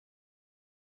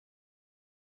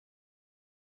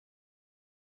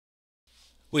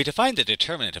We define the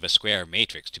determinant of a square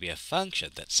matrix to be a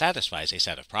function that satisfies a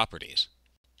set of properties.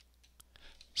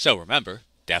 So remember,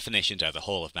 definitions are the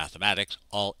whole of mathematics,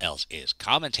 all else is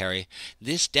commentary.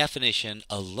 This definition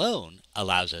alone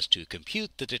allows us to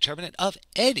compute the determinant of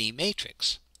any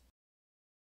matrix.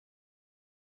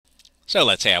 So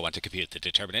let's say I want to compute the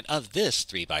determinant of this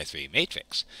 3 by 3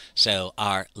 matrix. So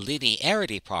our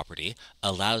linearity property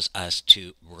allows us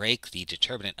to break the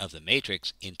determinant of the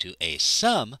matrix into a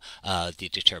sum of the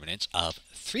determinants of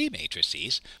 3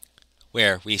 matrices,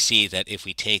 where we see that if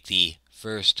we take the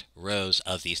first rows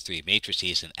of these 3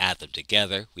 matrices and add them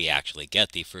together, we actually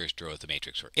get the first row of the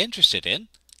matrix we're interested in.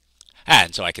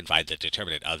 And so I can find the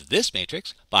determinant of this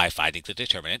matrix by finding the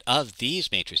determinant of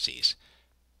these matrices.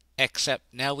 Except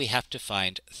now we have to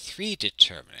find 3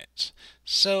 determinants.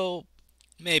 So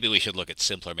maybe we should look at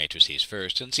simpler matrices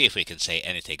first and see if we can say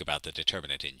anything about the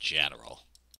determinant in general.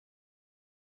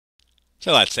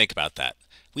 So let's think about that.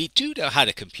 We do know how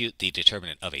to compute the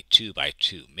determinant of a 2 by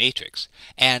 2 matrix,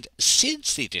 and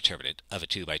since the determinant of a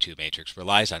 2 by 2 matrix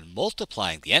relies on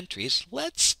multiplying the entries,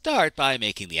 let's start by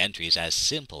making the entries as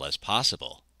simple as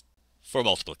possible. For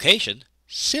multiplication,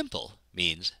 simple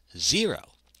means 0.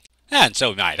 And so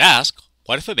we might ask,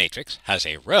 what if a matrix has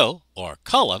a row or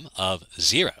column of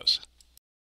zeros?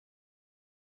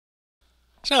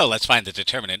 So let's find the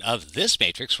determinant of this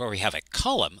matrix where we have a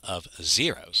column of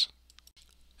zeros.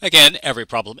 Again, every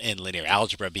problem in linear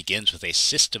algebra begins with a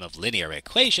system of linear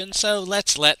equations, so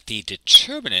let's let the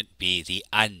determinant be the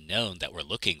unknown that we're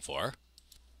looking for.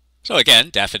 So again,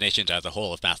 definitions are the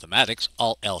whole of mathematics,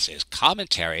 all else is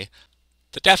commentary.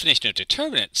 The definition of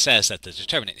determinant says that the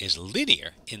determinant is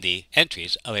linear in the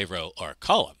entries of a row or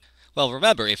column. Well,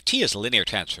 remember, if t is a linear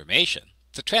transformation,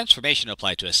 the transformation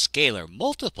applied to a scalar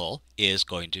multiple is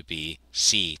going to be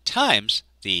c times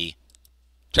the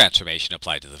transformation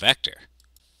applied to the vector.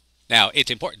 Now,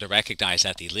 it's important to recognize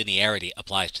that the linearity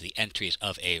applies to the entries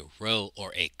of a row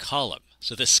or a column.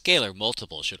 So the scalar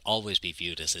multiple should always be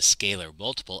viewed as a scalar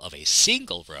multiple of a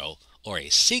single row or a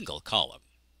single column.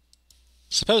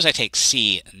 Suppose I take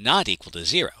c not equal to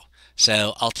 0.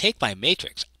 So I'll take my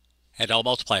matrix and I'll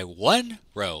multiply one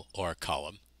row or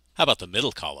column, how about the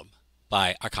middle column,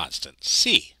 by our constant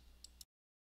c.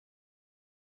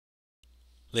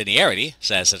 Linearity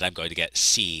says that I'm going to get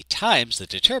c times the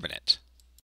determinant.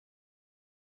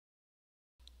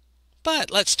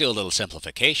 But let's do a little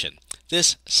simplification.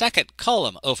 This second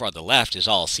column over on the left is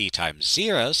all c times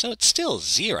 0, so it's still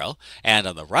 0. And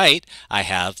on the right, I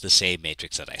have the same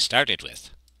matrix that I started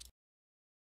with.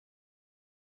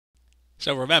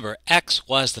 So remember, x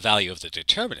was the value of the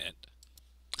determinant.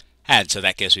 And so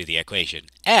that gives me the equation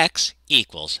x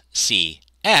equals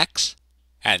cx.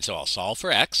 And so I'll solve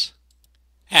for x.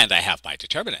 And I have my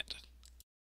determinant.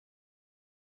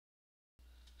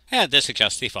 And this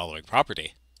suggests the following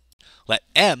property. Let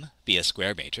M be a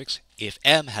square matrix if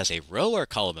M has a row or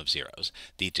column of zeros.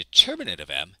 The determinant of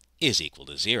M is equal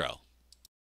to 0.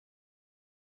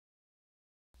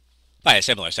 By a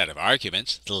similar set of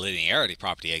arguments, the linearity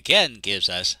property again gives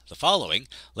us the following.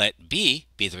 Let B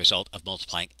be the result of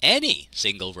multiplying any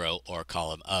single row or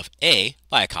column of A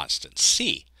by a constant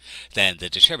C. Then the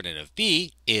determinant of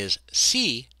B is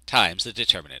C times the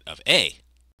determinant of A.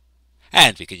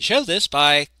 And we can show this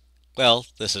by, well,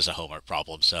 this is a homework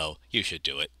problem, so you should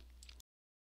do it.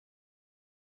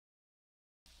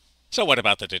 So what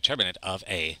about the determinant of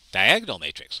a diagonal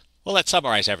matrix? Well, let's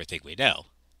summarize everything we know.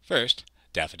 First,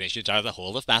 definitions are the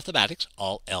whole of mathematics,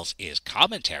 all else is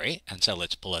commentary, and so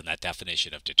let's pull in that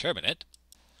definition of determinant.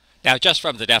 Now, just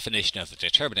from the definition of the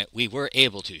determinant, we were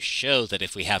able to show that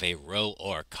if we have a row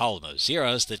or column of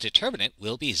zeros, the determinant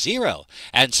will be 0.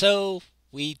 And so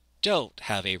we don't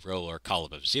have a row or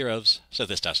column of zeros, so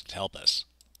this doesn't help us.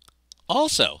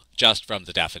 Also, just from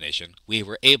the definition, we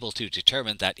were able to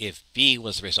determine that if B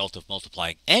was the result of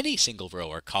multiplying any single row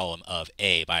or column of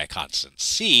A by a constant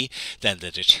C, then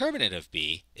the determinant of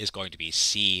B is going to be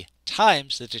C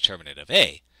times the determinant of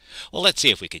A. Well, let's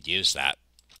see if we could use that.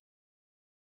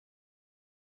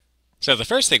 So the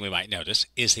first thing we might notice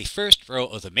is the first row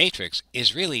of the matrix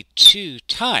is really 2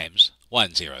 times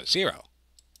 1, 0, 0.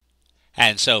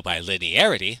 And so by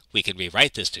linearity, we can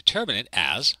rewrite this determinant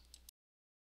as...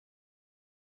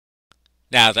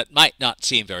 Now that might not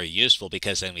seem very useful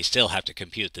because then we still have to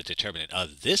compute the determinant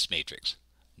of this matrix.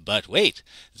 But wait,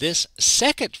 this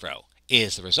second row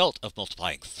is the result of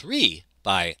multiplying 3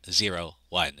 by 0,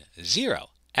 1, 0.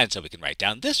 And so we can write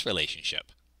down this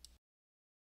relationship.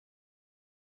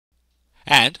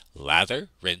 And lather,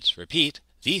 rinse, repeat,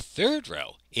 the third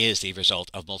row is the result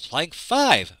of multiplying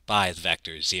 5 by the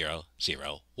vector 0,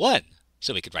 0, 1.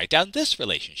 So we could write down this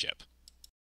relationship.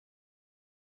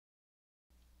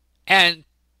 And,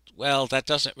 well, that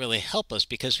doesn't really help us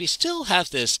because we still have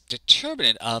this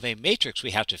determinant of a matrix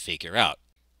we have to figure out.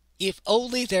 If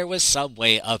only there was some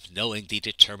way of knowing the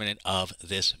determinant of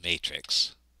this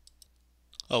matrix.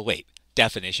 Oh, wait.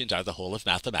 Definitions are the whole of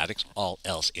mathematics. All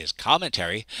else is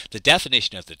commentary. The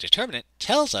definition of the determinant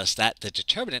tells us that the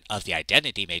determinant of the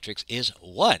identity matrix is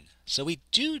 1. So we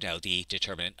do know the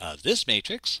determinant of this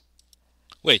matrix,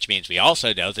 which means we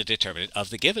also know the determinant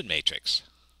of the given matrix.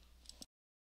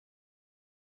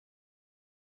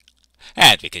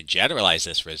 And we can generalize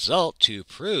this result to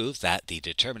prove that the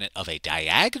determinant of a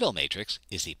diagonal matrix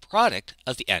is the product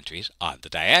of the entries on the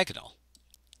diagonal.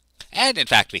 And in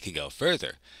fact, we can go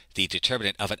further. The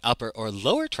determinant of an upper or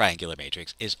lower triangular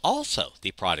matrix is also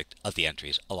the product of the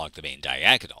entries along the main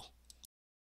diagonal.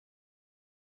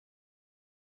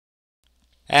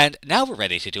 And now we're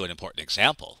ready to do an important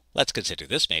example. Let's consider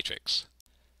this matrix.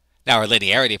 Now our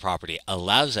linearity property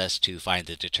allows us to find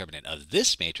the determinant of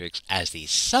this matrix as the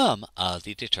sum of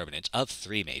the determinants of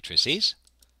 3 matrices.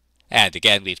 And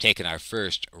again, we've taken our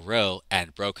first row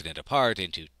and broken it apart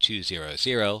into 2, 0,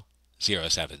 0, 0,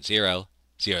 7, 0,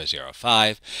 0, 0,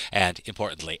 5, and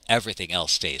importantly, everything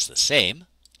else stays the same.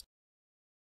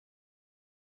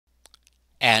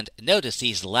 And notice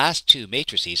these last 2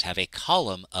 matrices have a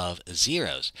column of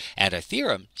zeros, and our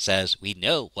theorem says we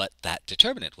know what that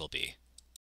determinant will be.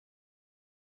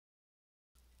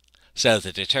 So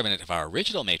the determinant of our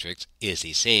original matrix is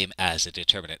the same as the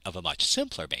determinant of a much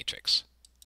simpler matrix.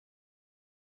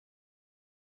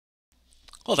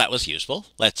 Well, that was useful.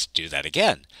 Let's do that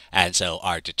again. And so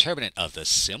our determinant of the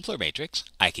simpler matrix,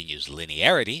 I can use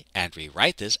linearity and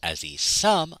rewrite this as the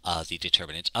sum of the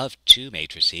determinants of 2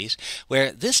 matrices,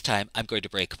 where this time I'm going to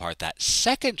break apart that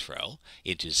second row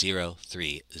into 0,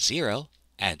 3, 0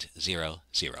 and 0,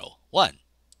 0, 1.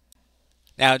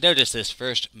 Now notice this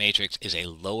first matrix is a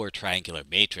lower triangular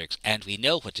matrix, and we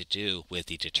know what to do with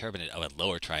the determinant of a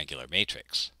lower triangular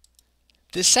matrix.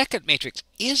 This second matrix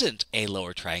isn't a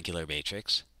lower triangular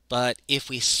matrix, but if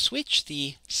we switch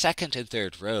the second and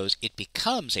third rows, it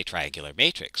becomes a triangular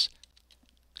matrix.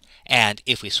 And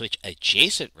if we switch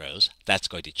adjacent rows, that's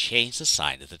going to change the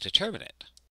sign of the determinant.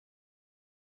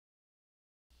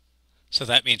 So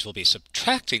that means we'll be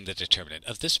subtracting the determinant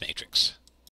of this matrix.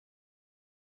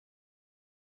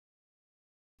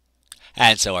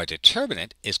 And so our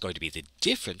determinant is going to be the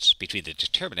difference between the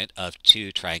determinant of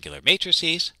 2 triangular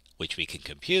matrices, which we can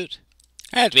compute,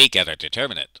 and we get our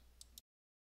determinant.